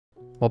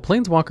While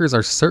Planeswalkers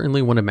are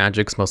certainly one of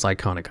Magic's most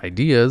iconic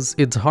ideas,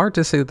 it's hard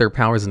to say that their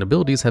powers and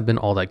abilities have been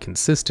all that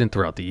consistent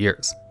throughout the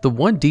years. The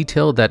one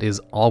detail that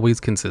is always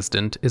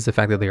consistent is the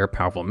fact that they are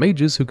powerful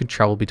mages who can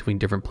travel between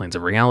different planes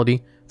of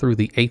reality through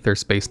the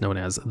aether-space known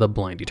as the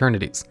Blind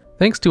Eternities,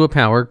 thanks to a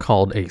power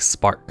called a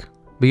spark.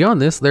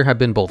 Beyond this, there have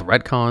been both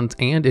retcons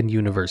and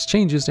in-universe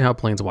changes to how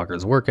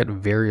Planeswalkers work at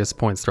various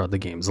points throughout the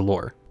game's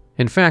lore.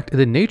 In fact,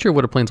 the nature of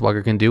what a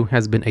Planeswalker can do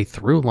has been a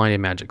through line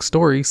in Magic's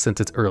story since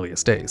its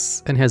earliest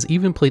days, and has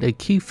even played a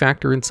key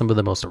factor in some of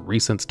the most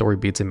recent story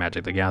beats in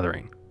Magic the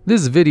Gathering.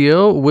 This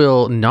video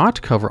will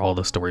not cover all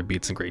the story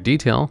beats in great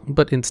detail,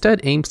 but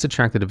instead aims to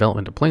track the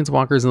development of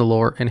Planeswalkers in the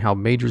lore and how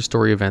major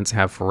story events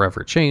have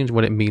forever changed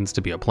what it means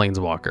to be a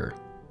Planeswalker.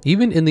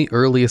 Even in the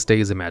earliest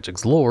days of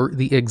Magic's lore,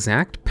 the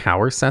exact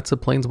power sets of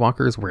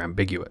Planeswalkers were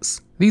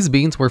ambiguous. These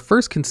beings were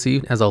first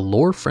conceived as a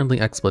lore-friendly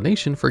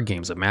explanation for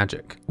games of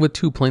Magic, with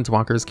two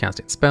Planeswalkers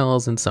casting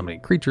spells and summoning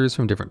creatures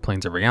from different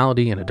planes of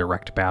reality in a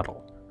direct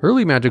battle.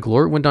 Early Magic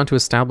lore went on to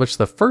establish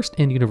the first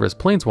in-universe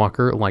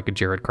Planeswalker like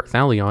Jared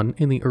Carthalion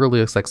in the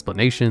earliest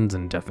explanations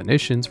and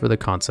definitions for the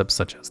concepts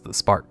such as the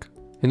Spark.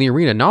 In the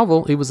Arena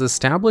novel, it was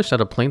established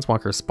that a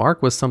Planeswalker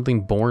spark was something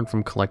born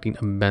from collecting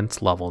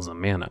immense levels of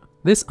mana.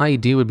 This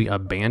idea would be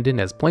abandoned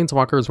as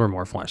Planeswalkers were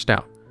more fleshed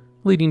out,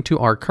 leading to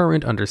our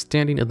current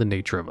understanding of the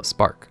nature of a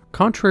spark.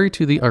 Contrary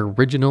to the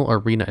original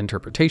Arena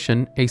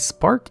interpretation, a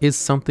spark is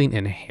something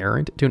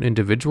inherent to an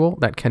individual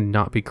that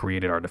cannot be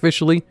created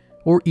artificially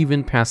or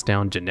even passed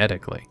down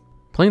genetically.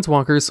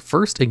 Planeswalkers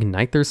first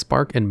ignite their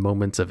spark in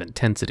moments of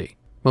intensity,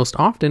 most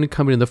often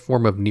coming in the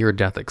form of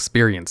near-death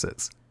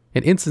experiences.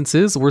 In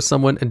instances where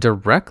someone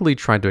directly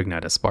tried to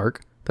ignite a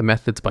spark, the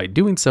methods by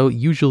doing so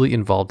usually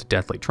involved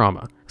deathly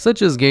trauma,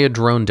 such as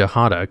Gaedrone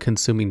Dahada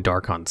consuming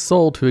Darkon's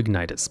soul to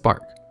ignite its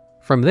spark.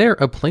 From there,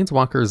 a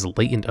Planeswalker's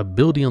latent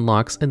ability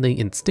unlocks and they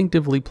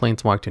instinctively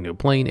planeswalk to a new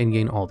plane and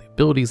gain all the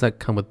abilities that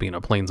come with being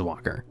a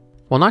Planeswalker.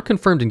 While not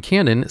confirmed in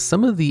canon,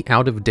 some of the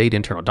out-of-date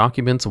internal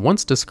documents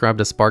once described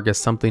a spark as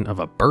something of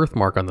a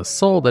birthmark on the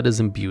soul that is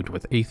imbued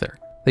with aether.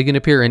 They can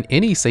appear in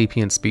any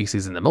sapient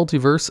species in the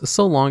multiverse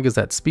so long as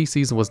that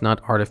species was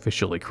not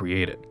artificially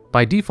created.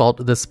 By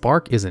default, the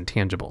spark is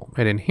intangible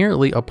and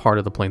inherently a part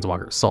of the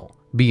Planeswalker's soul.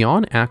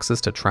 Beyond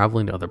access to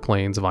traveling to other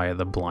planes via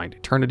the Blind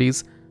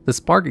Eternities, the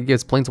spark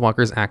gives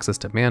Planeswalkers access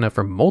to mana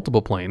from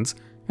multiple planes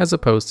as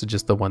opposed to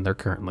just the one they're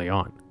currently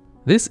on.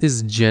 This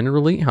is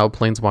generally how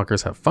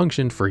Planeswalkers have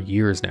functioned for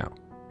years now.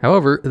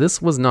 However,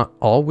 this was not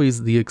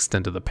always the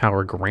extent of the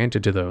power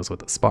granted to those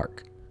with a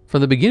spark. From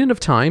the beginning of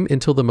time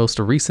until the most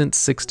recent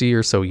 60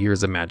 or so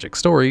years of Magic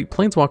story,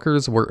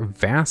 Planeswalkers were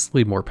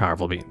vastly more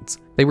powerful beings.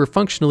 They were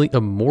functionally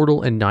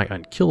immortal and nigh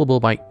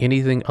unkillable by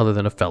anything other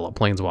than a fellow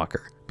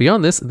Planeswalker.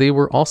 Beyond this, they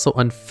were also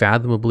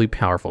unfathomably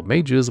powerful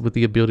mages with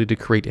the ability to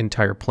create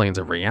entire planes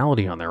of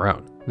reality on their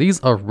own. These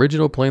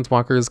original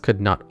Planeswalkers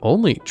could not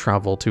only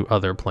travel to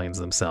other planes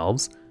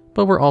themselves,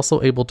 but were also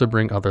able to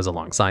bring others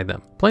alongside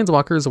them.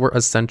 Planeswalkers were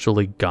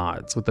essentially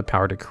gods with the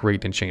power to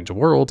create and change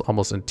worlds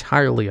almost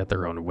entirely at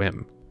their own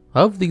whim.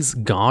 Of these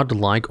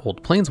god-like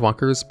old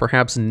Planeswalkers,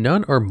 perhaps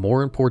none are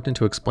more important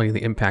to explaining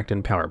the impact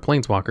and power of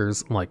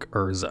Planeswalkers like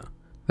Urza.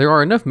 There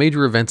are enough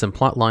major events and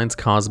plot lines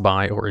caused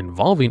by or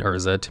involving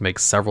Urza to make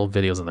several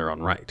videos in their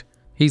own right.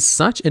 He's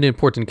such an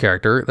important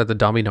character that the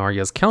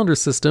Dominaria's calendar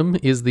system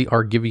is the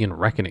Argivian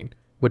Reckoning,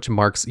 which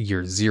marks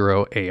year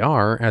 0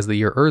 AR as the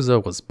year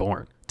Urza was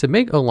born. To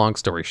make a long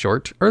story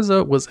short,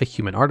 Urza was a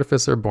human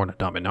artificer born at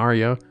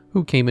Dominaria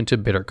who came into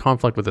bitter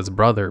conflict with his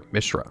brother,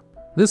 Mishra.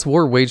 This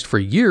war waged for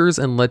years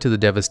and led to the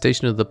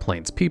devastation of the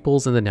plane's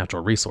peoples and the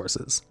natural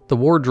resources. The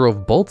war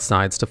drove both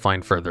sides to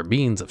find further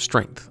means of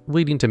strength,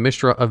 leading to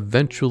Mishra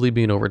eventually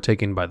being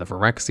overtaken by the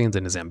Phyrexians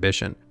and his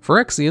ambition.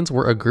 Phyrexians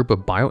were a group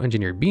of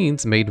bioengineered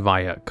beings made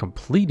via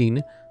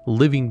completing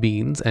living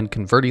beings and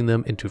converting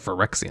them into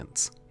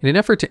Phyrexians. In an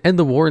effort to end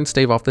the war and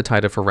stave off the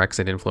tide of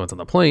Phyrexian influence on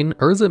the plane,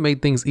 Urza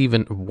made things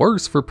even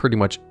worse for pretty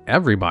much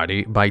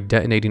everybody by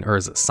detonating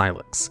Urza's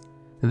Silex.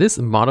 This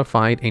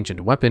modified ancient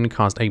weapon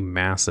caused a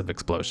massive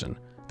explosion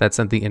that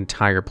sent the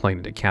entire plane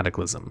into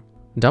cataclysm.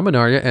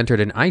 Dominaria entered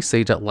an ice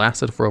age that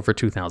lasted for over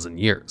 2,000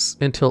 years,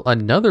 until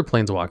another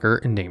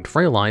planeswalker named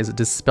Freyalize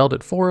dispelled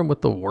it for him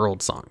with the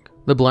World Song.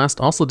 The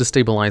blast also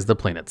destabilized the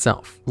plane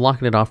itself,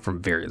 locking it off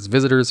from various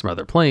visitors from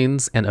other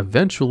planes, and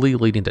eventually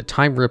leading to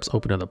time rips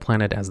open on the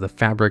planet as the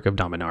fabric of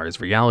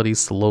Dominaria's reality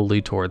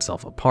slowly tore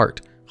itself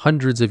apart,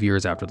 hundreds of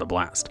years after the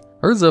blast.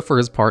 Urza, for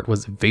his part,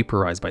 was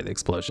vaporized by the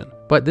explosion,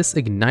 but this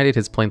ignited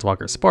his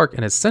Planeswalker spark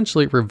and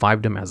essentially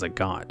revived him as a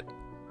god.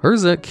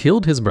 Urza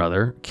killed his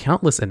brother,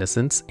 countless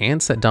innocents,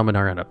 and set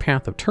Dominaria on a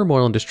path of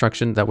turmoil and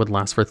destruction that would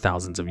last for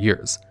thousands of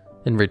years.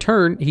 In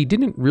return, he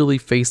didn't really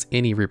face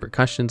any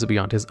repercussions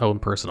beyond his own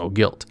personal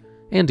guilt,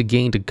 and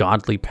gained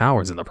godly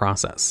powers in the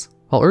process.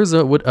 While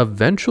Urza would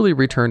eventually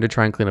return to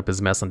try and clean up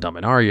his mess on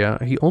Dominaria,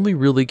 he only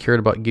really cared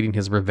about getting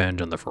his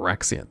revenge on the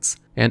Phyrexians.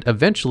 and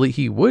eventually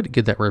he would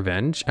get that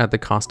revenge at the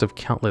cost of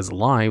countless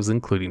lives,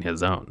 including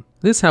his own.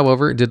 This,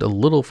 however, did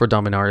little for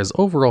Dominaria's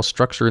overall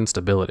structure and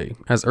stability,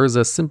 as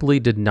Urza simply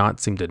did not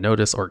seem to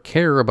notice or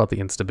care about the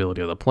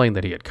instability of the plane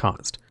that he had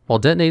caused. While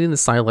detonating the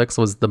Sylex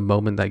was the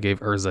moment that gave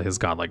Urza his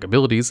godlike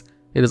abilities,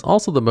 it is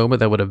also the moment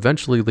that would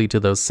eventually lead to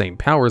those same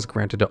powers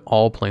granted to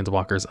all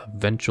Planeswalkers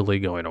eventually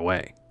going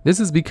away. This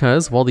is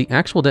because, while the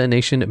actual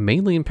detonation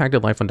mainly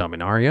impacted life on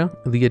Dominaria,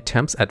 the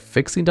attempts at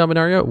fixing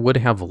Dominaria would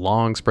have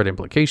long spread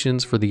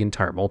implications for the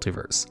entire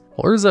multiverse.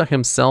 While Urza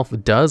himself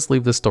does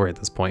leave the story at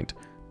this point,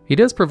 he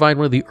does provide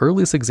one of the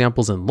earliest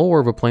examples in lore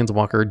of a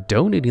Planeswalker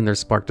donating their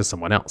spark to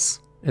someone else.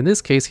 In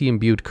this case, he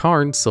imbued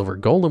Karn's Silver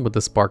Golem with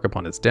the spark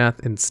upon his death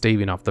and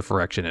staving off the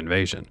Phyrexian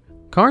invasion.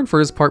 Karn, for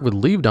his part, would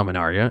leave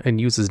Dominaria and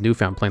use his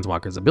newfound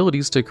Planeswalker's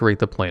abilities to create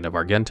the plane of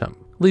Argentum,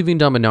 leaving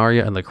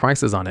Dominaria and the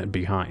crisis on it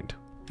behind.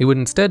 It would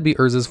instead be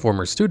Urza's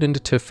former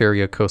student,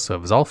 Teferia Kosa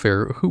of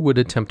Zalfir, who would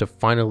attempt to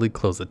finally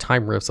close the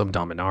time rifts of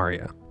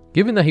Dominaria.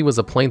 Given that he was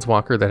a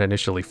Planeswalker that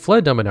initially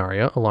fled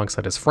Dominaria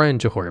alongside his friend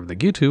Johor of the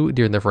Gitu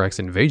during the Phyrexian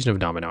invasion of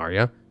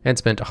Dominaria, and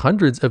spent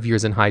hundreds of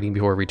years in hiding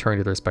before returning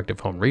to their respective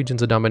home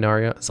regions of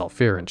Dominaria,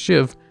 Zalfir, and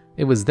Shiv,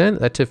 it was then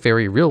that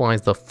Teferi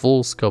realized the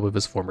full scope of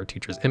his former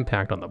teacher's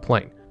impact on the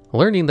plane,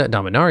 learning that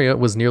Dominaria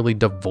was nearly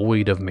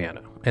devoid of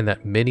mana, and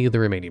that many of the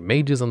remaining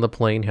mages on the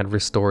plane had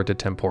restored to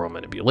temporal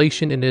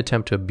manipulation in an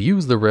attempt to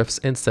abuse the rifts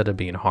instead of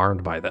being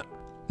harmed by them.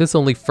 This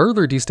only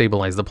further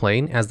destabilized the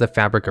plane as the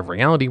fabric of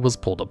reality was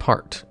pulled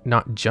apart,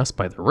 not just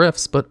by the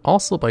rifts, but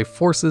also by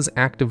forces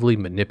actively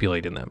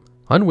manipulating them.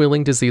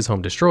 Unwilling to see his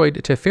home destroyed,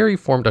 Teferi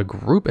formed a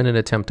group in an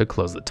attempt to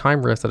close the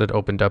time rifts that had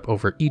opened up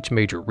over each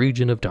major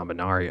region of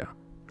Dominaria.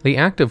 The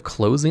act of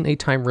closing a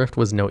time rift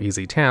was no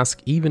easy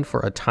task, even for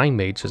a time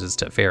mage such as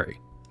Teferi.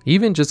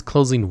 Even just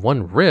closing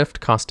one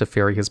rift cost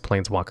Teferi his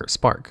Planeswalker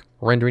spark,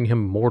 rendering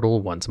him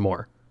mortal once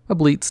more. A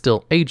Bleat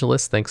still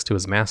ageless thanks to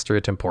his mastery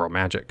of temporal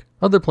magic.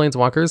 Other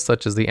Planeswalkers,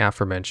 such as the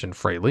aforementioned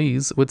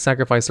Freylees, would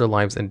sacrifice their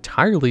lives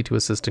entirely to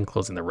assist in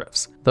closing the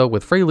rifts, though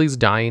with Freylees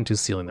dying to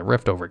sealing the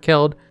rift over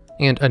Keld,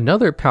 and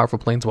another powerful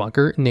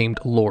Planeswalker named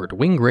Lord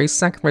Winggrace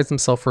sacrificed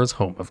himself for his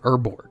home of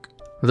Urborg.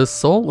 The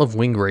soul of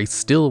Winggrace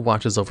still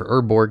watches over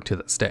Urborg to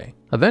this day.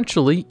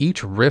 Eventually,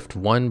 each rift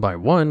one by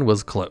one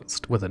was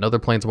closed, with another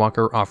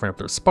Planeswalker offering up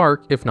their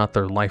spark, if not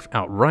their life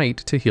outright,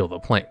 to heal the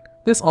plane.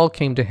 This all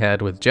came to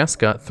head with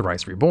Jeska,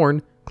 thrice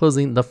reborn,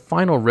 closing the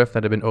final rift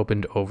that had been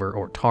opened over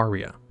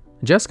Ortaria.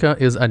 Jeska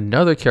is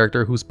another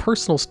character whose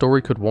personal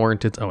story could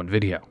warrant its own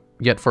video.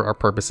 Yet for our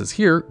purposes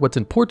here, what's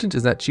important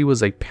is that she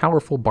was a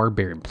powerful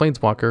barbarian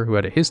Planeswalker who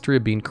had a history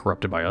of being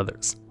corrupted by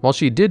others. While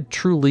she did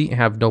truly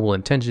have noble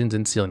intentions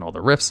in sealing all the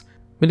rifts,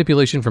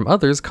 manipulation from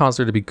others caused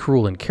her to be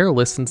cruel and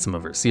careless in some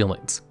of her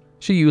sealings.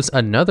 She used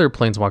another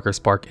Planeswalker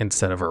spark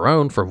instead of her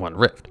own for one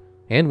rift,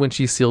 and when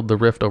she sealed the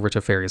rift over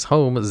Teferi's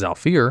home,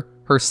 Zalfir,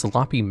 her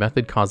sloppy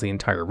method caused the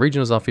entire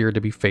region of Zalfir to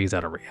be phased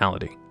out of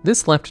reality.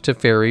 This left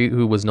Teferi,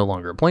 who was no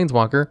longer a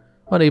Planeswalker,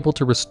 unable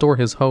to restore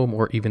his home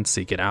or even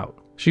seek it out.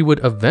 She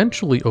would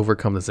eventually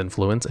overcome this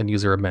influence and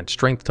use her immense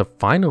strength to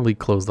finally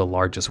close the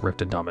largest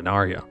rift in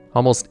Dominaria.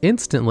 Almost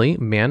instantly,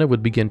 mana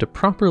would begin to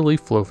properly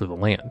flow through the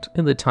land,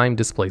 and the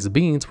time-displaced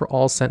beings were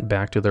all sent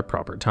back to their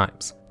proper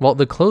times. While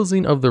the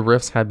closing of the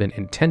rifts had been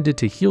intended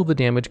to heal the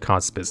damage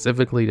caused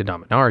specifically to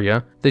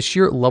Dominaria, the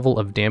sheer level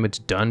of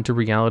damage done to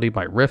reality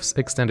by rifts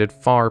extended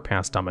far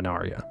past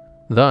Dominaria.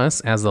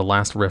 Thus, as the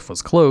last rift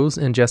was closed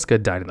and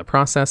Jeska died in the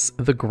process,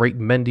 the Great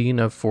Mending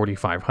of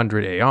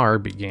 4500 AR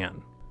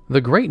began. The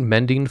Great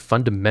Mending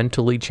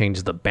fundamentally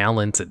changed the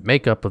balance and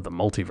makeup of the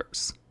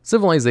multiverse.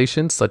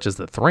 Civilizations such as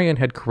the Thran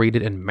had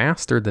created and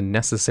mastered the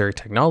necessary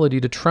technology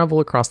to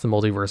travel across the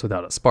multiverse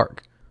without a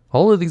spark.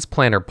 All of these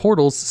planar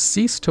portals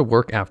ceased to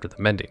work after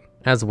the Mending,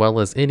 as well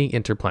as any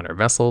interplanar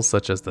vessels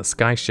such as the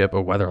Skyship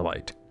or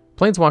Weatherlight.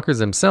 Planeswalkers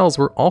themselves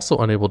were also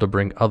unable to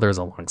bring others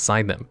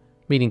alongside them,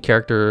 meaning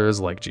characters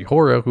like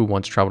Jihora, who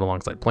once traveled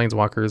alongside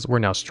Planeswalkers,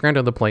 were now stranded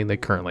on the plane they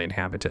currently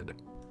inhabited.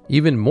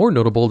 Even more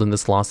notable than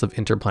this loss of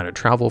interplanar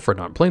travel for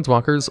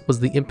non-Planeswalkers was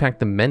the impact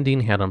the Mending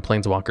had on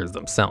Planeswalkers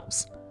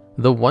themselves.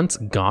 The once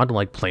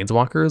godlike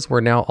Planeswalkers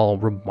were now all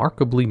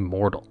remarkably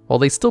mortal. While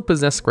they still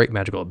possessed great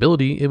magical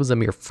ability, it was a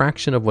mere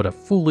fraction of what a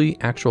fully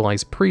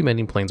actualized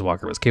pre-Mending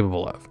Planeswalker was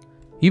capable of.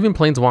 Even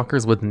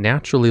Planeswalkers with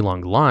naturally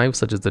long lives,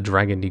 such as the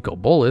dragon Nico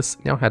Bolas,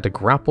 now had to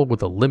grapple with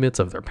the limits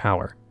of their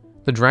power.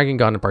 The Dragon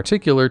God in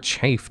particular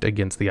chafed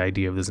against the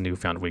idea of this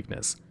newfound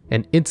weakness,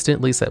 and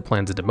instantly set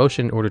plans into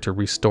motion in order to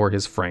restore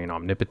his fraying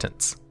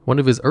omnipotence. One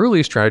of his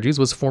earliest strategies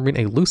was forming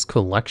a loose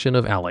collection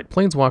of allied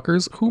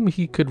Planeswalkers whom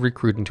he could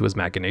recruit into his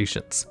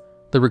machinations.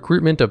 The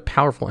recruitment of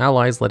powerful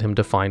allies led him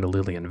to find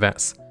Lillian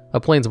Vess,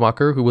 a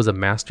Planeswalker who was a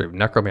master of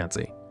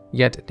necromancy,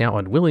 yet now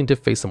unwilling to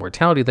face the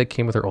mortality that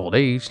came with her old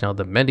age now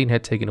the Mending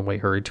had taken away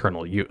her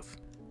eternal youth.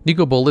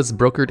 Nico Bolas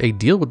brokered a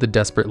deal with the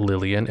desperate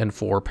Lillian and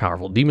 4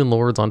 powerful demon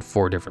lords on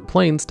 4 different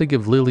planes to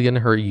give Lillian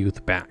her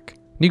youth back.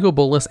 Nicol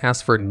Bolas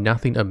asked for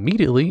nothing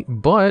immediately,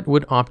 but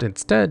would opt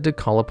instead to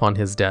call upon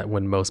his debt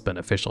when most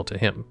beneficial to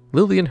him.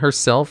 Lillian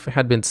herself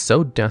had been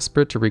so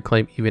desperate to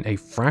reclaim even a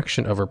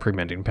fraction of her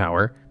pre-mending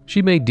power,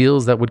 she made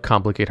deals that would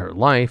complicate her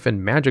life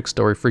and magic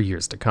story for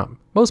years to come.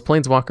 Most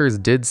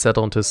Planeswalkers did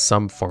settle into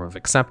some form of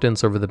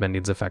acceptance over the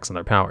Mending's effects on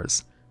their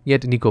powers.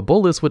 Yet Nicol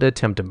Bolas would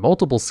attempt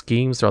multiple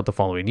schemes throughout the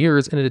following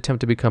years in an attempt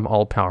to become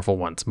all-powerful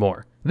once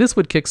more. This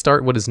would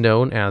kickstart what is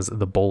known as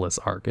the Bolas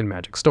arc in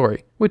Magic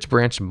story, which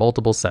branched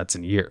multiple sets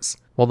and years.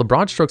 While the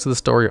broad strokes of the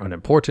story are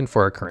unimportant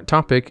for our current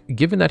topic,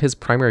 given that his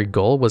primary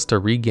goal was to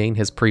regain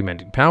his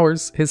pre-mending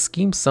powers, his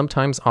schemes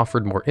sometimes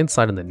offered more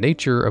insight on the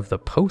nature of the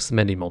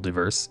post-mending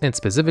multiverse, and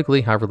specifically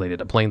how related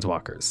to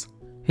Planeswalkers.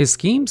 His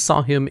scheme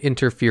saw him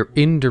interfere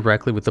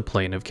indirectly with the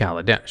plane of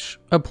Kaladesh,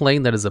 a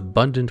plane that is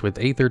abundant with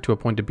aether to a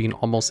point of being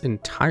almost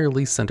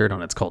entirely centered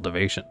on its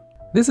cultivation.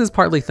 This is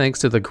partly thanks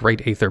to the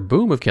Great Aether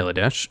Boom of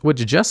Kaladesh,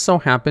 which just so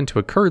happened to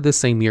occur the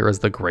same year as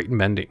the Great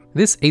Mending.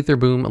 This Aether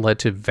Boom led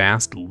to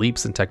vast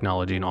leaps in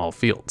technology in all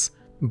fields.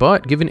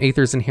 But given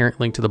Aether's inherent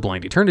link to the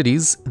Blind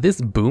Eternities, this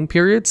boom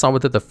period saw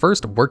with it the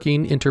first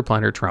working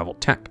interplanar travel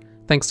tech,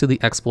 thanks to the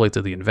exploits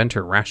of the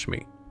inventor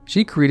Rashmi.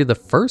 She created the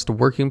first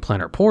working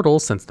planar portal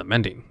since the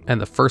Mending,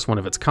 and the first one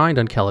of its kind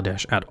on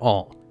Kaladesh at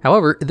all.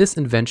 However, this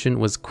invention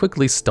was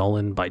quickly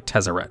stolen by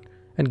Tezzeret,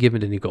 and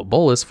given to Nicol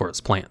Bolas for his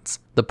plans.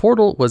 The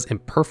portal was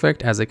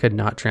imperfect as it could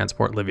not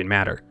transport living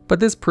matter, but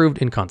this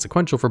proved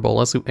inconsequential for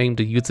Bolas, who aimed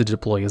to use it to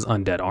deploy his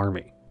undead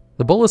army.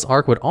 The Bolas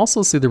arc would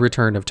also see the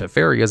return of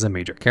Teferi as a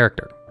major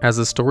character, as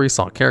the story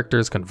saw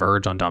characters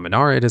converge on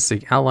Dominaria to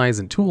seek allies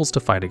and tools to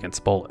fight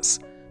against Bolas.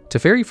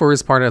 Teferi for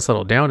his part has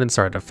settled down and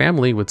started a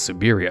family with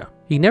Subiria.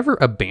 He never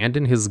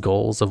abandoned his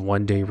goals of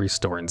one day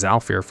restoring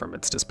Zhalfir from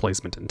its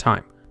displacement in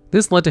time.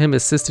 This led to him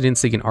assisting in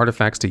seeking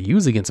artifacts to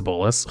use against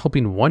Bolas,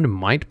 hoping one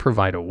might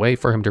provide a way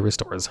for him to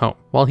restore his home.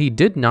 While he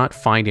did not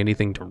find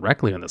anything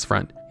directly on this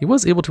front, he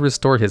was able to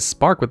restore his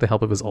spark with the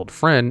help of his old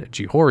friend,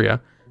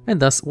 Jihoria, and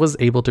thus was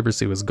able to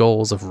pursue his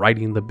goals of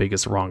righting the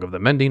biggest wrong of the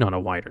Mending on a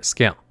wider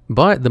scale.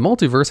 But the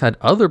multiverse had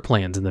other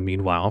plans in the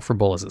meanwhile, for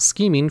Bolas'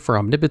 scheming for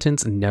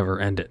omnipotence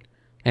never ended.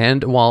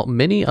 And while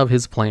many of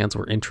his plans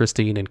were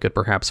interesting and could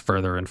perhaps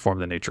further inform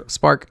the nature of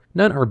Spark,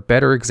 none are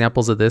better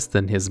examples of this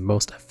than his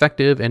most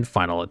effective and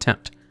final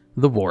attempt,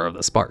 the War of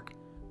the Spark.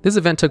 This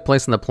event took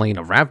place in the plane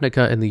of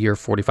Ravnica in the year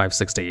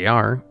 4560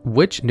 AR,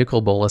 which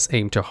Nicol Bolas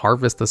aimed to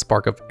harvest the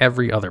spark of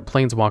every other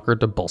Planeswalker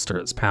to bolster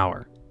his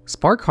power.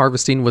 Spark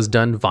harvesting was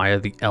done via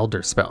the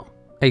Elder spell,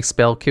 a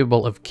spell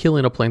capable of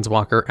killing a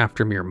Planeswalker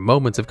after mere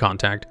moments of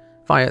contact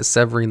via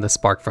severing the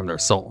spark from their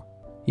soul.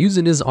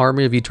 Using his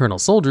army of eternal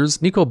soldiers,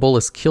 Nicol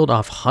Bolas killed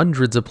off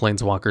hundreds of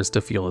Planeswalkers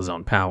to fuel his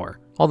own power,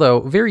 although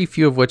very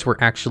few of which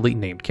were actually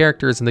named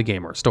characters in the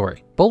game or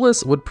story.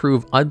 Bolas would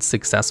prove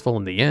unsuccessful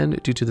in the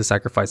end due to the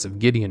sacrifice of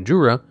Gideon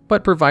Jura,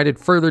 but provided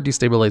further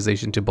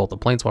destabilization to both the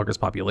Planeswalkers'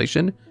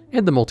 population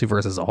and the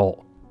multiverse as a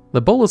whole.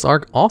 The Bolas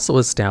arc also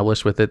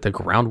established with it the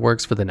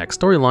groundworks for the next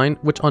storyline,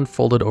 which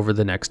unfolded over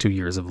the next 2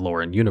 years of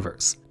lore and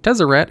universe.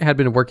 Tezzeret had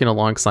been working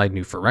alongside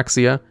New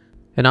Phyrexia,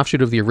 an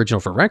offshoot of the original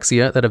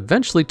Phyrexia that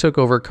eventually took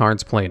over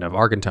Karn's plane of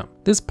Argentum.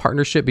 This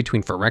partnership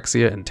between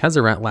Phyrexia and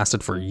Tezzeret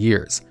lasted for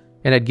years,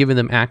 and had given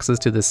them access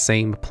to the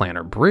same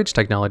planar bridge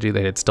technology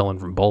they had stolen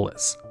from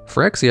Bolas.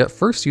 Phyrexia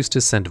first used to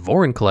send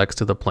Vorinclex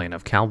to the plane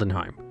of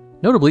Kaldheim.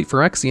 Notably,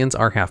 Phyrexians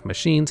are half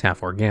machines,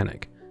 half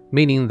organic,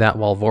 meaning that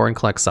while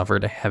Vorinclex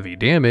suffered heavy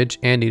damage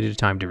and needed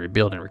time to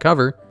rebuild and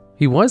recover,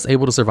 he was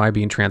able to survive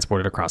being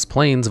transported across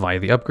planes via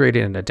the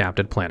upgraded and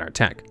adapted planar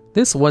tech.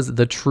 This was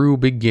the true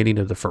beginning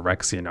of the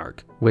Phyrexian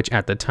arc, which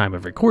at the time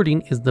of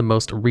recording is the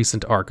most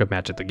recent arc of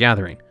Magic the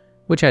Gathering,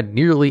 which had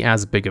nearly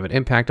as big of an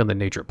impact on the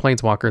nature of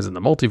Planeswalkers in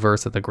the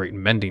multiverse that the Great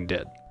Mending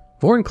did.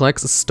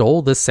 Vorinclex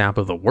stole the sap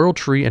of the World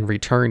Tree and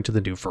returned to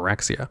the new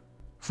Phyrexia.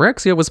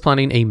 Phyrexia was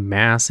planning a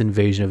mass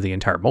invasion of the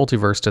entire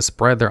multiverse to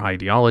spread their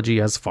ideology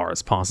as far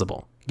as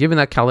possible. Given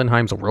that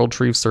Kaldheim's World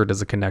Tree served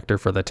as a connector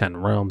for the 10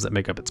 realms that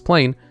make up its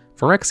plane,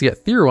 Phyrexia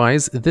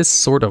theorized this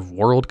sort of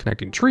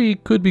world-connecting tree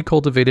could be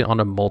cultivated on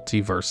a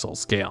multiversal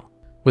scale,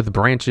 with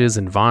branches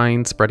and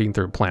vines spreading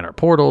through planar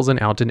portals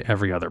and out in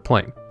every other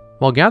plane.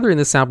 While gathering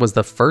this sap was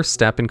the first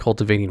step in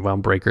cultivating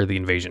Realmbreaker the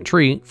Invasion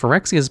Tree,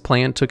 Phyrexia's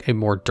plan took a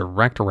more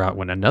direct route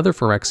when another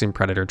Phyrexian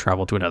predator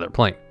traveled to another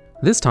plane.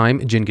 This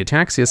time, Jin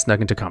Gitaxias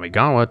snuck into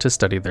Kamigawa to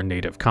study their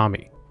native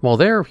Kami. While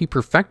there, he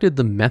perfected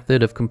the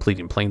method of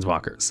completing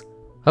Planeswalkers.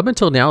 Up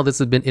until now, this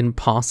had been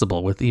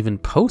impossible, with even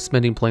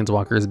post-mending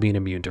Planeswalkers being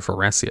immune to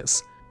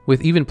Phyrexia.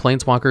 With even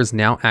Planeswalkers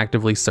now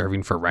actively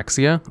serving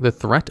Phyrexia, the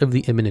threat of the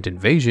imminent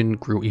invasion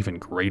grew even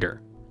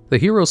greater. The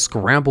hero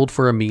scrambled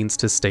for a means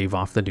to stave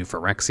off the new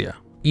Phyrexia,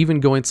 even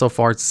going so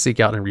far as to seek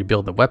out and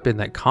rebuild the weapon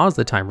that caused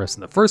the time rifts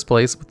in the first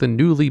place with the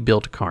newly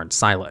built Karn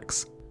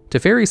Sylex.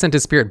 Teferi sent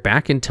his spirit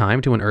back in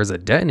time to when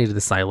Urza detonated the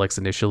Sylex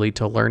initially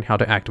to learn how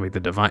to activate the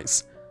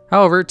device.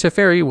 However,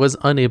 Teferi was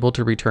unable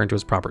to return to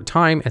his proper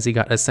time as he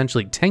got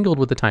essentially tangled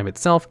with the time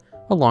itself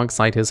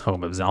alongside his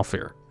home of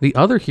Zhalfir. The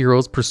other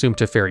heroes presumed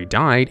Teferi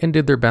died and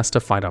did their best to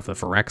fight off the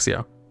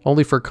Phyrexia,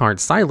 only for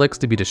Karn's Sylex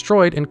to be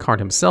destroyed and Karn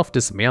himself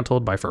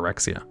dismantled by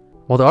Phyrexia.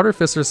 While the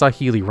Artificer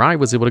Saheeli Rai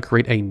was able to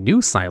create a new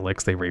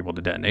Sylex they were able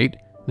to detonate,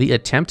 the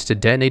attempt to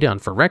detonate it on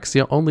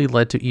Phyrexia only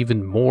led to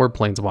even more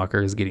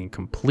Planeswalkers getting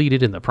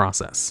completed in the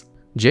process.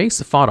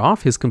 Jace fought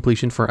off his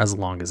completion for as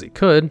long as he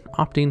could,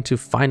 opting to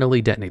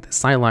finally detonate the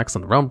Sylex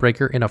on the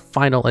Realmbreaker in a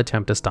final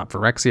attempt to stop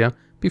Phyrexia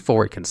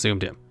before it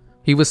consumed him.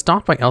 He was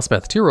stopped by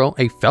Elspeth Tyrell,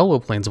 a fellow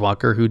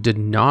Planeswalker who did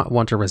not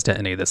want to risk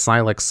detonating the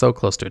Sylex so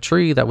close to a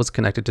tree that was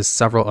connected to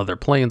several other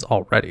planes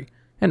already,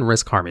 and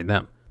risk harming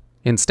them.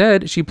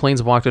 Instead, she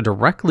planeswalked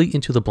directly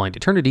into the Blind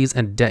Eternities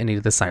and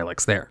detonated the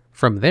Sylex there.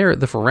 From there,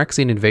 the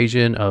Phyrexian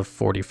invasion of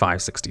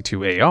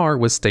 4562 AR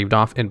was staved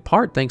off in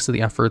part thanks to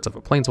the efforts of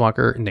a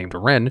Planeswalker named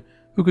Ren,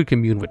 who could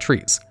commune with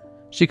trees.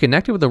 She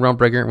connected with the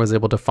Realmbreaker and was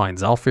able to find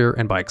Zhalfir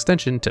and by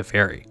extension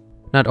Teferi.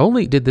 Not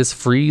only did this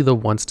free the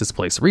once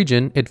displaced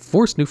region, it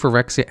forced New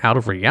Phyrexia out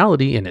of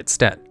reality in its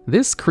stead.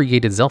 This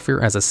created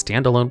Zhalfir as a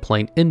standalone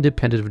plane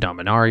independent of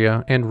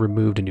Dominaria and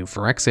removed New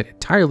Phyrexia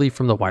entirely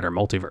from the wider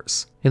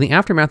multiverse. In the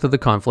aftermath of the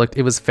conflict,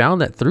 it was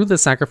found that through the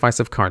sacrifice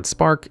of Karn's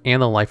Spark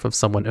and the life of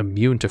someone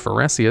immune to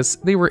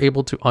Phyrexius, they were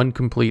able to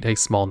uncomplete a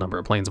small number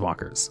of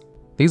Planeswalkers.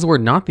 These were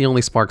not the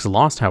only sparks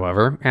lost,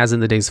 however, as in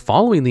the days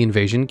following the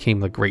invasion came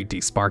the Great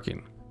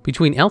Desparking.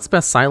 Between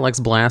Elspeth's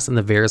Sylex Blast and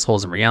the various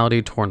holes in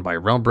reality torn by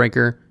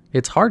Realmbreaker,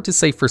 it's hard to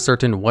say for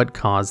certain what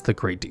caused the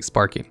Great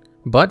Desparking.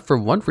 But for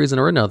one reason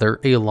or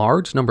another, a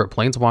large number of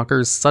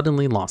Planeswalkers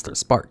suddenly lost their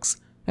sparks,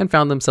 and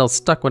found themselves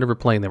stuck whatever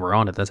plane they were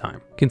on at the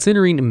time.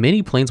 Considering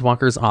many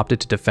Planeswalkers opted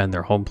to defend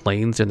their home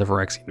planes in the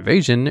Phyrexian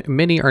invasion,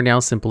 many are now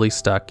simply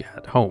stuck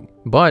at home.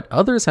 But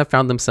others have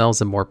found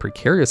themselves in more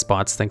precarious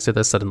spots thanks to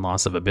the sudden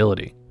loss of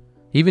ability.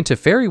 Even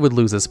Teferi would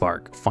lose his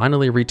spark,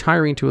 finally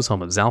retiring to his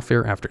home of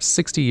Zhalfir after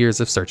 60 years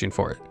of searching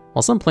for it.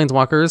 While some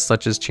Planeswalkers,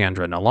 such as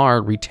Chandra and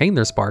Nalaar, retained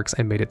their sparks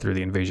and made it through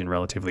the invasion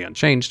relatively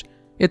unchanged,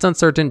 it's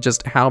uncertain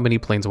just how many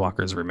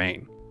Planeswalkers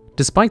remain.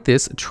 Despite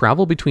this,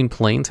 travel between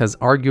planes has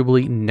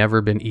arguably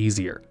never been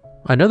easier.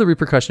 Another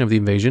repercussion of the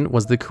invasion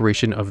was the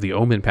creation of the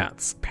Omen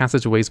Paths,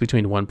 passageways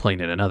between one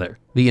plane and another.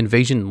 The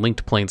invasion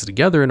linked planes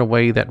together in a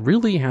way that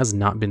really has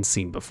not been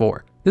seen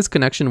before. This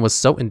connection was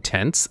so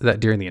intense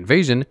that during the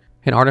invasion,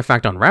 an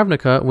artifact on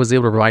Ravnica was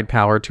able to provide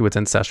power to its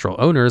ancestral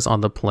owners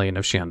on the plane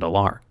of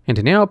Shandalar.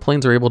 And now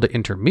planes are able to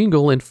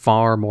intermingle in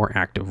far more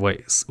active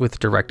ways, with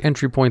direct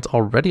entry points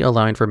already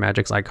allowing for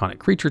Magic's iconic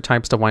creature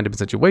types to wind up in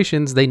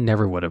situations they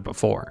never would have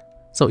before.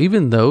 So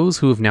even those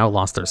who have now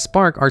lost their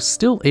spark are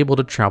still able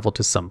to travel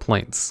to some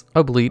planes,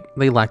 albeit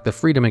they lack the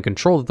freedom and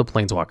control that the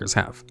Planeswalkers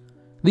have.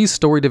 These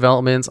story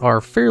developments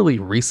are fairly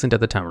recent at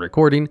the time of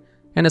recording,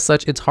 and as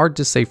such it's hard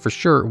to say for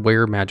sure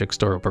where Magic's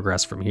story will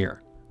progress from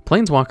here.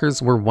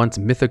 Planeswalkers were once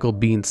mythical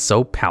beings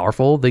so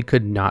powerful they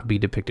could not be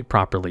depicted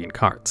properly in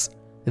cards.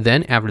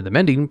 Then, after the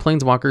Mending,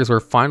 Planeswalkers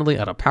were finally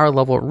at a power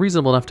level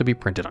reasonable enough to be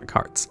printed on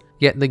cards.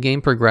 Yet the game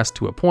progressed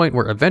to a point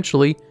where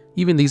eventually,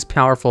 even these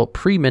powerful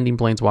pre-Mending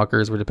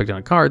Planeswalkers were depicted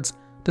on cards,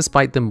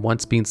 despite them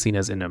once being seen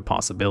as an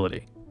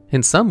impossibility.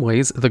 In some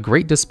ways, the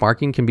Great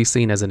Desparking can be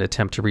seen as an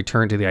attempt to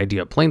return to the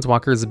idea of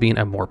Planeswalkers being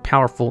a more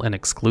powerful and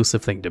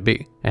exclusive thing to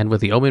be. And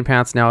with the Omen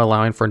Paths now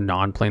allowing for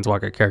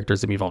non-Planeswalker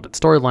characters to be involved in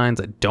storylines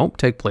that don't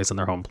take place on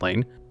their home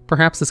plane,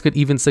 perhaps this could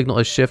even signal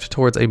a shift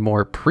towards a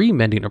more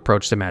pre-Mending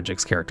approach to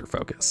Magic's character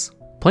focus.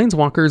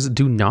 Planeswalkers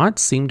do not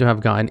seem to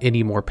have gotten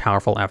any more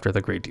powerful after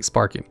the Great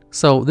Desparking,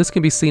 so this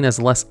can be seen as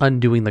less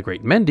undoing the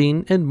Great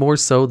Mending and more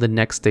so the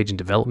next stage in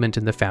development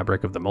in the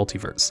fabric of the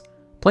multiverse.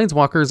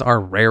 Planeswalkers are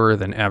rarer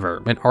than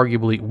ever, and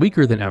arguably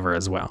weaker than ever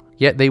as well,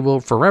 yet they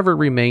will forever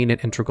remain an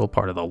integral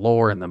part of the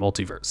lore and the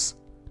multiverse.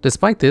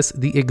 Despite this,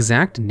 the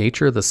exact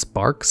nature of the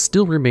spark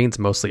still remains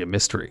mostly a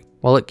mystery.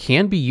 While it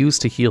can be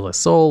used to heal a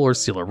soul or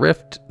seal a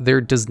rift,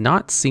 there does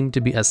not seem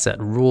to be a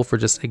set rule for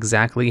just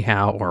exactly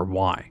how or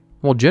why.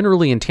 While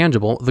generally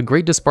intangible, the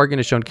Great Desparking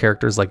has shown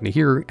characters like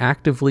Nahir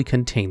actively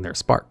contain their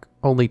spark,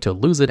 only to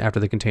lose it after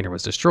the container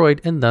was destroyed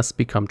and thus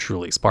become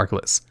truly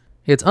sparkless.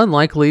 It's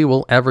unlikely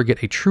we'll ever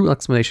get a true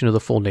explanation of the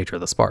full nature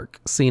of the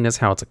spark, seeing as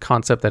how it's a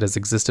concept that has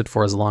existed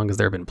for as long as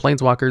there have been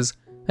Planeswalkers,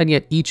 and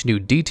yet each new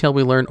detail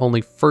we learn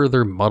only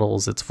further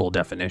muddles its full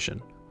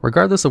definition.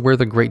 Regardless of where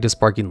the Great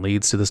Desparking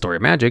leads to the story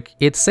of Magic,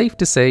 it's safe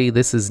to say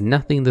this is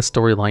nothing the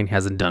storyline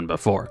hasn't done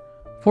before.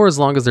 For as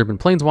long as there have been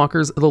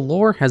Planeswalkers, the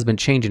lore has been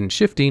changing and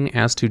shifting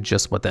as to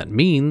just what that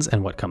means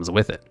and what comes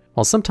with it.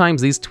 While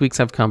sometimes these tweaks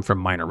have come from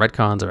minor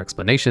retcons or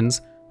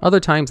explanations, other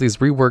times these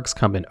reworks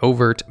come in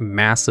overt,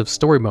 massive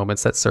story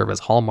moments that serve as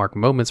hallmark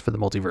moments for the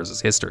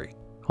multiverse's history.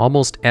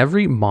 Almost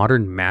every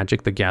modern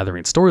Magic the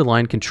Gathering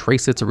storyline can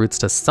trace its roots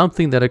to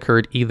something that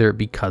occurred either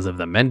because of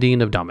the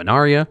Mending of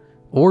Dominaria,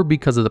 or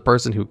because of the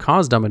person who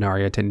caused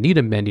Dominaria to need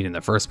a Mending in the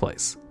first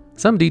place.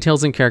 Some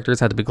details and characters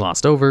had to be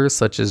glossed over,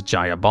 such as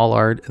Jaya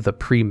Ballard, the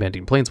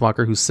pre-Mending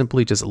Planeswalker who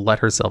simply just let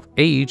herself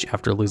age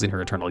after losing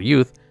her eternal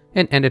youth,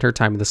 and ended her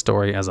time in the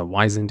story as a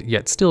wizened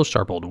yet still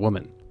sharp old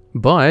woman.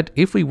 But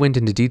if we went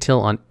into detail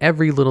on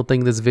every little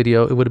thing in this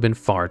video, it would have been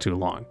far too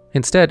long.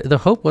 Instead, the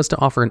hope was to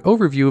offer an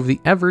overview of the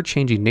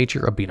ever-changing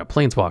nature of being a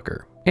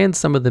Planeswalker, and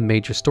some of the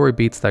major story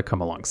beats that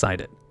come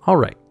alongside it.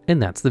 Alright,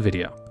 and that's the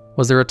video.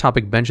 Was there a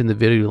topic mentioned in the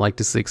video you'd like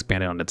to see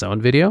expanded on its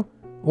own video?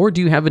 Or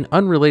do you have an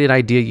unrelated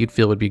idea you'd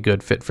feel would be a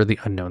good fit for the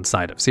unknown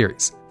side of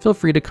series? Feel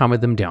free to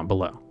comment them down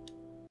below.